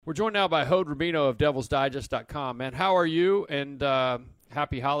We're joined now by Hode Rubino of DevilsDigest.com. Man, how are you? And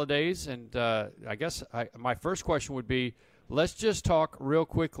happy holidays. And I guess my first question would be, let's just talk real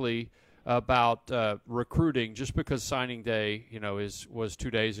quickly about recruiting, just because signing day, was 2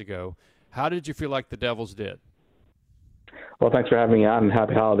 days ago. How did you feel like the Devils did? Well, thanks for having me on, and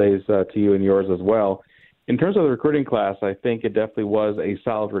happy holidays to you and yours as well. In terms of the recruiting class, I think it definitely was a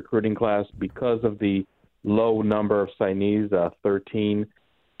solid recruiting class because of the low number of signees, 13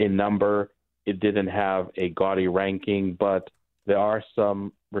 in number. It didn't have a gaudy ranking, but there are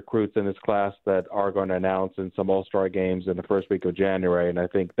some recruits in this class that are going to announce in some All-Star games in the first week of January, and I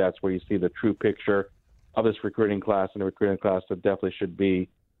think that's where you see the true picture of this recruiting class, and a recruiting class that definitely should be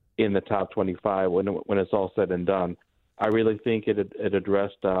in the top 25 when it's all said and done. I really think it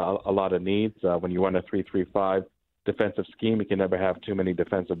addressed a lot of needs. When you run a 3-3-5 defensive scheme, you can never have too many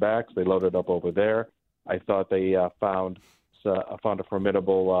defensive backs. They loaded up over there. I thought they found a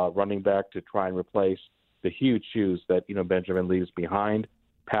formidable running back to try and replace the huge shoes that Benjamin leaves behind.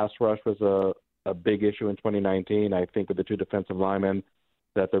 Pass rush was a big issue in 2019. I think with the two defensive linemen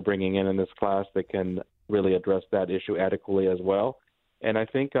that they're bringing in this class, they can really address that issue adequately as well. And I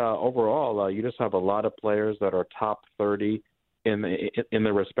think overall, you just have a lot of players that are top 30 in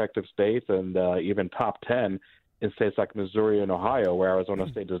their respective states, and even top 10 in states like Missouri and Ohio, where Arizona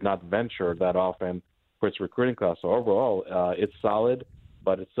State does not venture that often for its recruiting class. So overall, it's solid,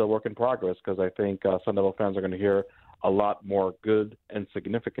 but it's still work in progress, because I think Sun Devil fans are going to hear a lot more good and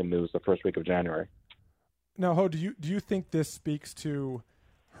significant news the first week of January. Now, Ho, do you think this speaks to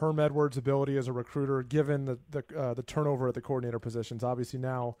Herm Edwards' ability as a recruiter, given the turnover at the coordinator positions? Obviously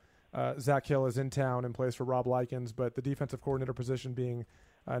now Zach Hill is in town in place for Rob Likens, but the defensive coordinator position being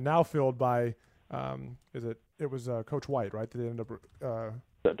now filled by Coach White, right? They ended up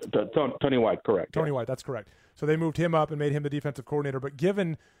Tony White, correct. Tony White, that's correct. So they moved him up and made him the defensive coordinator. But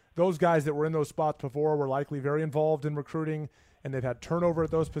given those guys that were in those spots before were likely very involved in recruiting, and they've had turnover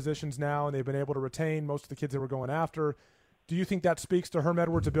at those positions now, and they've been able to retain most of the kids they were going after, do you think that speaks to Herm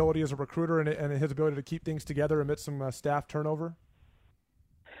Edwards' ability as a recruiter and his ability to keep things together amidst some staff turnover?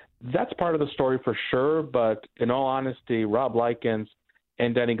 That's part of the story for sure, but in all honesty, Rob Likens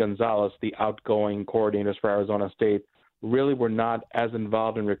and Danny Gonzalez, the outgoing coordinators for Arizona State, really were not as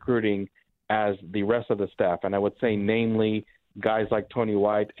involved in recruiting as the rest of the staff. And I would say namely guys like Tony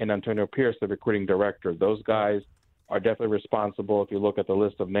White and Antonio Pierce, the recruiting director. Those guys are definitely responsible, if you look at the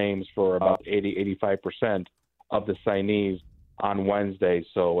list of names, for about 80-85% of the signees on Wednesday.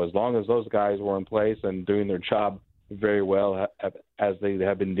 So as long as those guys were in place and doing their job very well, as they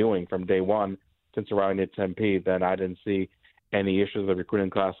have been doing from day one since arriving at Tempe, then I didn't see any issues with the recruiting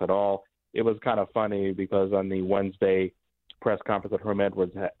class at all. It was kind of funny because on the Wednesday press conference that Herm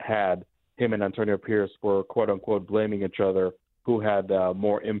Edwards had, him and Antonio Pierce were quote-unquote blaming each other who had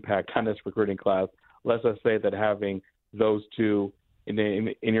more impact on this recruiting class. Let's just say that having those two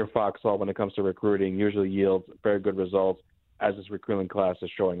in your foxhole when it comes to recruiting usually yields very good results, as this recruiting class is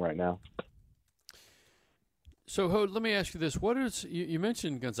showing right now. So, Hode, let me ask you this: you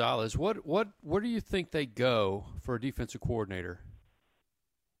mentioned Gonzalez? Where do you think they go for a defensive coordinator?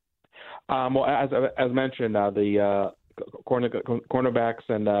 Well, as mentioned, the cornerbacks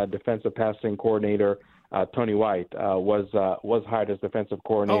and defensive passing coordinator Tony White was hired as defensive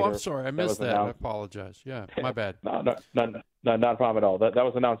coordinator. Oh, I'm sorry, I missed that. I apologize. Yeah, my bad. No, not a problem at all. That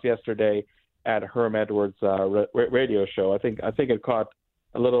was announced yesterday at Herm Edwards' radio show. I think it caught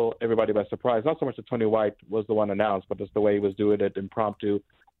a little everybody by surprise. Not so much that Tony White was the one announced, but just the way he was doing it impromptu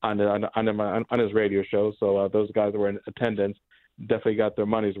on his radio show. So those guys that were in attendance definitely got their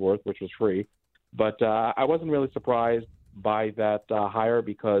money's worth, which was free. But I wasn't really surprised by that hire,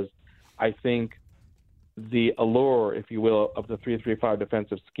 because I think the allure, if you will, of the 3-3-5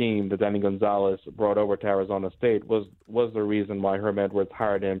 defensive scheme that Danny Gonzalez brought over to Arizona State was the reason why Herm Edwards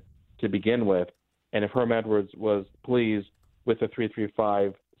hired him to begin with. And if Herm Edwards was pleased with the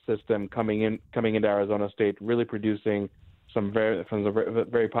 3-3-5 system coming into Arizona State, really producing some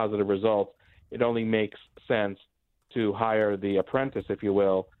very positive results, it only makes sense to hire the apprentice, if you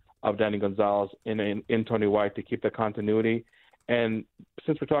will, of Danny Gonzalez in Tony White to keep the continuity. And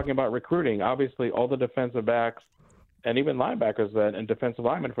since we're talking about recruiting, obviously all the defensive backs and even linebackers and defensive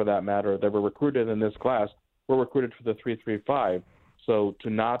linemen, for that matter, that were recruited in this class were recruited for the 3-3-5. So to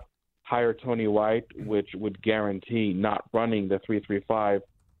not hire Tony White, which would guarantee not running the 3-3-5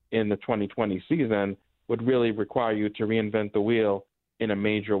 in the 2020 season, would really require you to reinvent the wheel in a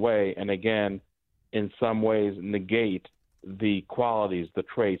major way. And again, in some ways negate the qualities, the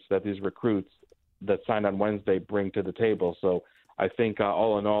traits that these recruits that signed on Wednesday bring to the table. So I think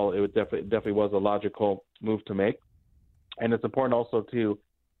all in all, it definitely was a logical move to make. And it's important also to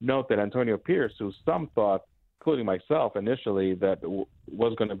note that Antonio Pierce, who some thought, including myself initially, that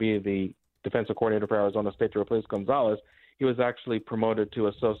was going to be the defensive coordinator for Arizona State to replace Gonzalez, he was actually promoted to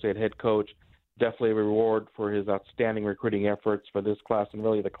associate head coach. Definitely a reward for his outstanding recruiting efforts for this class and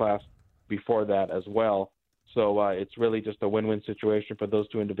really the class before that as well. So it's really just a win-win situation for those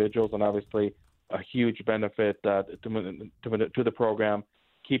two individuals, and obviously a huge benefit to the program,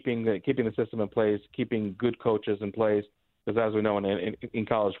 keeping the system in place, keeping good coaches in place. Because as we know in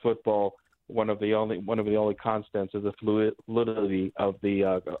college football, one of the only constants is the fluidity of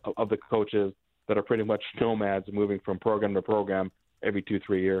the coaches that are pretty much nomads, moving from program to program every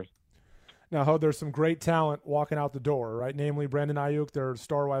 2-3 years. Now, Ho, there's some great talent walking out the door, right? Namely, Brandon Ayuk, their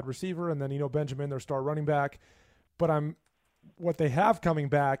star wide receiver, and then Eno Benjamin, their star running back. But what they have coming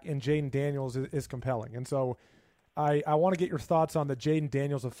back in Jaden Daniels is compelling. And so I want to get your thoughts on the Jaden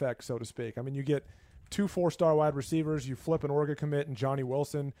Daniels effect, so to speak. I mean, you get 2 4-star wide receivers, you flip an Oregon commit and Johnny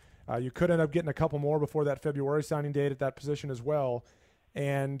Wilson. You could end up getting a couple more before that February signing date at that position as well.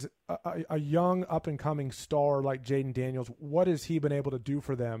 And a young, up-and-coming star like Jaden Daniels, what has he been able to do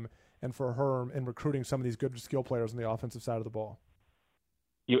for them and for Herm in recruiting some of these good skill players on the offensive side of the ball?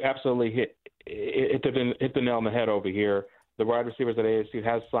 You absolutely hit the nail on the head over here. The wide receivers at ASU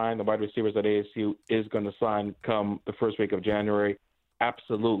has signed. The wide receivers at ASU is going to sign come the first week of January.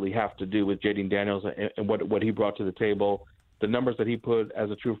 Absolutely have to do with Jaden Daniels and what he brought to the table. The numbers that he put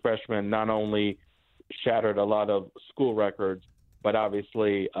as a true freshman not only shattered a lot of school records, but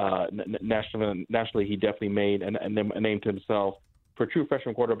obviously nationally he definitely made a name to himself for a true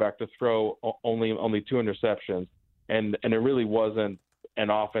freshman quarterback to throw only 2 interceptions. And it really wasn't an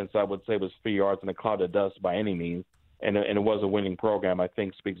offense I would say was 3 yards in a cloud of dust by any means. And it was a winning program, I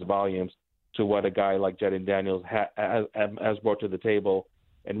think speaks volumes to what a guy like Jaden Daniels has brought to the table,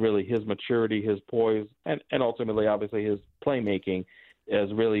 and really his maturity, his poise, and ultimately, obviously, his playmaking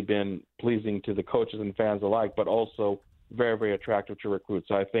has really been pleasing to the coaches and fans alike, but also very, very attractive to recruits.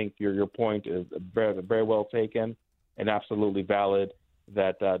 So I think your point is very, very well taken and absolutely valid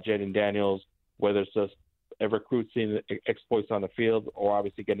that Jaden Daniels, whether it's just a recruit seeing exploits on the field or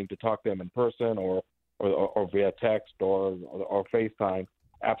obviously getting to talk to them in person or via text or FaceTime,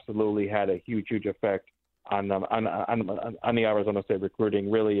 absolutely had a huge effect on the Arizona State recruiting.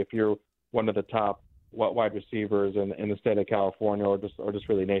 Really, if you're one of the top wide receivers in the state of California or just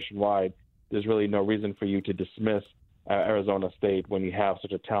really nationwide, there's really no reason for you to dismiss Arizona State when you have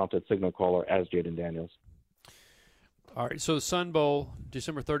such a talented signal caller as Jaden Daniels. All right, so the Sun Bowl,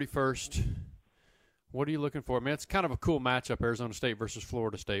 December 31st. What are you looking for? I mean, it's kind of a cool matchup, Arizona State versus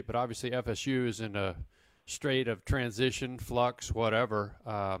Florida State, but obviously FSU is in a state of transition, flux, whatever.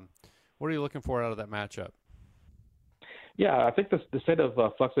 What are you looking for out of that matchup? Yeah, I think the state of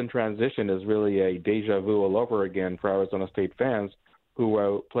flux and transition is really a deja vu all over again for Arizona State fans who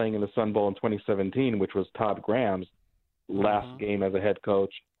were playing in the Sun Bowl in 2017, which was Todd Graham's last game as a head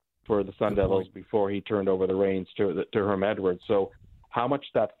coach for the Sun Devils before he turned over the reins to Herm Edwards. So how much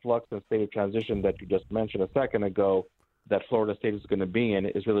that flux and state of transition that you just mentioned a second ago that Florida State is going to be in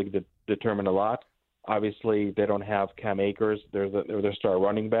is really going to determine a lot. Obviously, they don't have Cam Akers. They're their star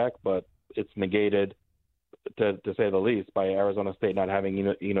running back, but it's negated, to say the least, by Arizona State not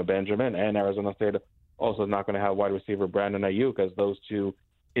having Eno Benjamin, and Arizona State also not going to have wide receiver Brandon Ayuk as those two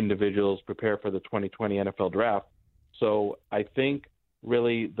individuals prepare for the 2020 NFL Draft. So I think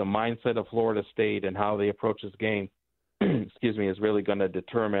really the mindset of Florida State and how they approach this game, is really going to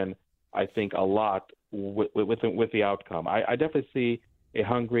determine, I think, a lot with the outcome. I definitely see a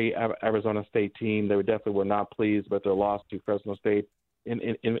hungry Arizona State team. They definitely were not pleased with their loss to Fresno State in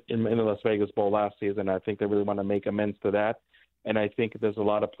the Las Vegas Bowl last season. I think they really want to make amends to that. And I think there's a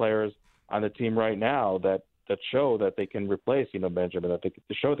lot of players on the team right now that show that they can replace Benjamin, that they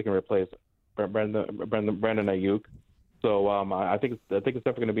show they can replace Brandon Ayuk. So I think it's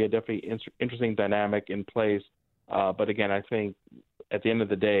definitely going to be a definitely interesting dynamic in place. But again, I think at the end of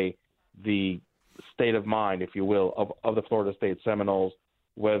the day, the state of mind, if you will, of the Florida State Seminoles,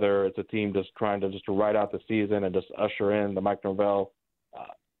 whether it's a team just trying to ride out the season and just usher in the Mike Norvell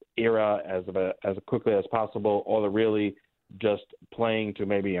era as quickly as possible, or they're really just playing to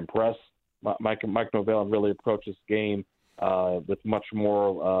maybe impress Mike Norvell and really approach this game with much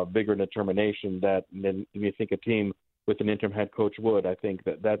more vigor and determination than you think a team with an interim head coach would. I think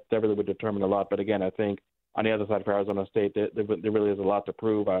that really would determine a lot. But again, I think on the other side for Arizona State, there really is a lot to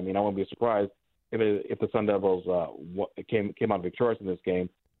prove. I mean, I wouldn't be surprised if the Sun Devils came out victorious in this game.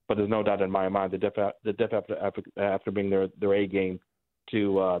 But there's no doubt in my mind they have to bring their A game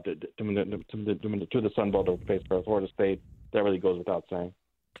to the Sun Bowl to face Florida State. That really goes without saying.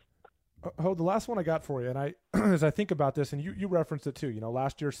 The last one I got for you, and I as I think about this, and you referenced it too.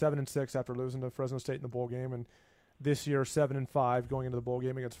 Last year 7-6 after losing to Fresno State in the bowl game, and this year 7-5 going into the bowl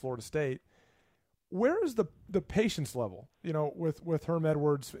game against Florida State. Where is the patience level, with Herm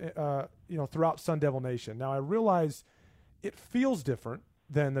Edwards, throughout Sun Devil Nation? Now I realize it feels different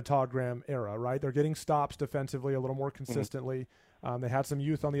than the Todd Graham era, right? They're getting stops defensively a little more consistently. They had some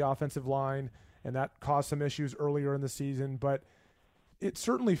youth on the offensive line, and that caused some issues earlier in the season, but it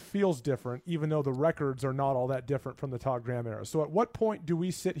certainly feels different, even though the records are not all that different from the Todd Graham era. So at what point do we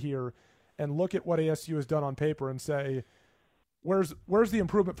sit here and look at what ASU has done on paper and say, where's the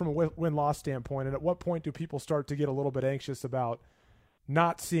improvement from a win-loss standpoint? And at what point do people start to get a little bit anxious about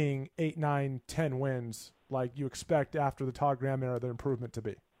not seeing 8, 9, 10 wins like you expect after the Todd Graham era, the improvement to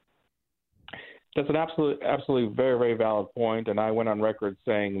be? That's an absolutely very, very valid point. And I went on record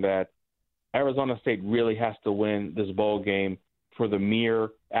saying that Arizona State really has to win this bowl game for the mere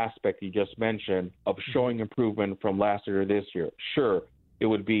aspect you just mentioned of showing improvement from last year to this year. Sure, it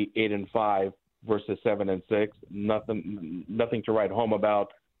would be 8-5 versus 7-6. Nothing to write home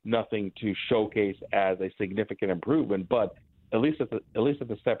about. Nothing to showcase as a significant improvement. But at least it's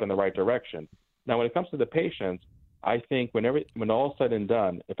a step in the right direction. Now, when it comes to the patience, I think when all said and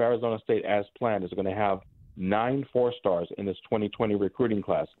done, if Arizona State, as planned, is going to have 9 4-stars in this 2020 recruiting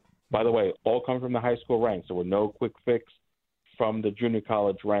class. By the way, all come from the high school ranks. There were no quick fix from the junior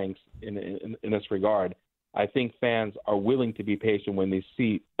college ranks in this regard. I think fans are willing to be patient when they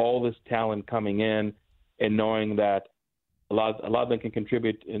see all this talent coming in and knowing that a lot of them can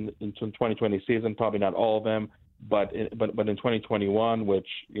contribute in 2020 season, probably not all of them, but in 2021, which,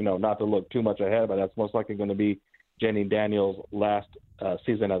 not to look too much ahead, but that's most likely going to be Jenny Daniels' last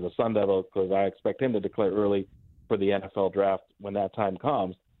season as a Sun Devil, because I expect him to declare early for the NFL draft when that time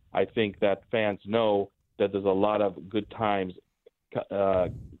comes. I think that fans know that there's a lot of good times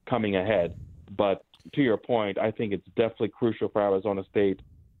coming ahead. But to your point, I think it's definitely crucial for Arizona State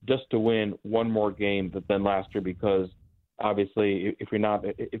just to win one more game than last year, because obviously if you're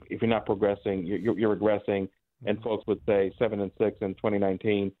not progressing, you're regressing. And folks would say 7-6 in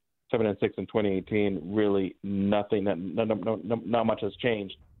 2019, 7-6 in 2018. Really, nothing. Not much has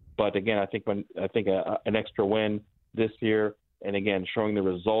changed. But again, I think an extra win this year, and again showing the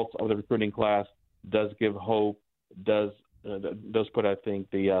results of the recruiting class, does give hope. Does put, I think,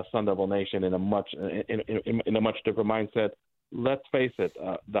 the Sun Devil Nation in a much different mindset. Let's face it,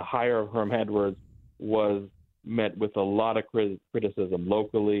 the hire of Herm Edwards was met with a lot of criticism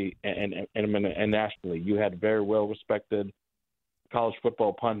locally and nationally. You had very well respected college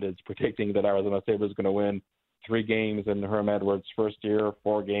football pundits predicting that Arizona State was going to win 3 games in Herm Edwards' first year,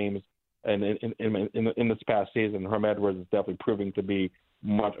 4 games, and in this past season, Herm Edwards is definitely proving to be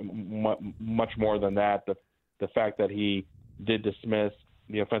much more than that. The fact that he did dismiss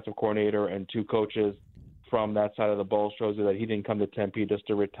the offensive coordinator and 2 coaches from that side of the ball shows you that he didn't come to Tempe just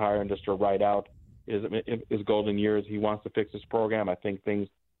to retire and just to ride out his golden years. He wants to fix his program. I think things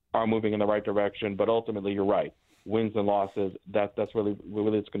are moving in the right direction, but ultimately you're right. Wins and losses, that's really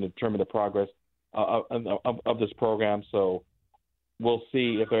it's going to determine the progress of this program. So we'll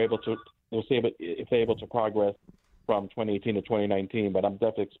see if they're able to progress from 2018 to 2019. But I'm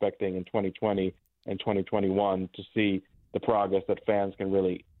definitely expecting in 2020 and 2021 to see the progress that fans can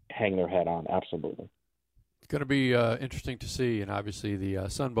really hang their head on. Absolutely. It's going to be interesting to see, and obviously the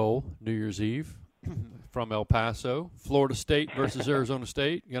Sun Bowl, New Year's Eve, from El Paso, Florida State versus Arizona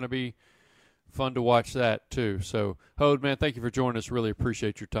State. Going to be fun to watch that too. So, Hode, man, thank you for joining us. Really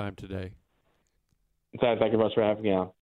appreciate your time today. Thank you very much for having me on.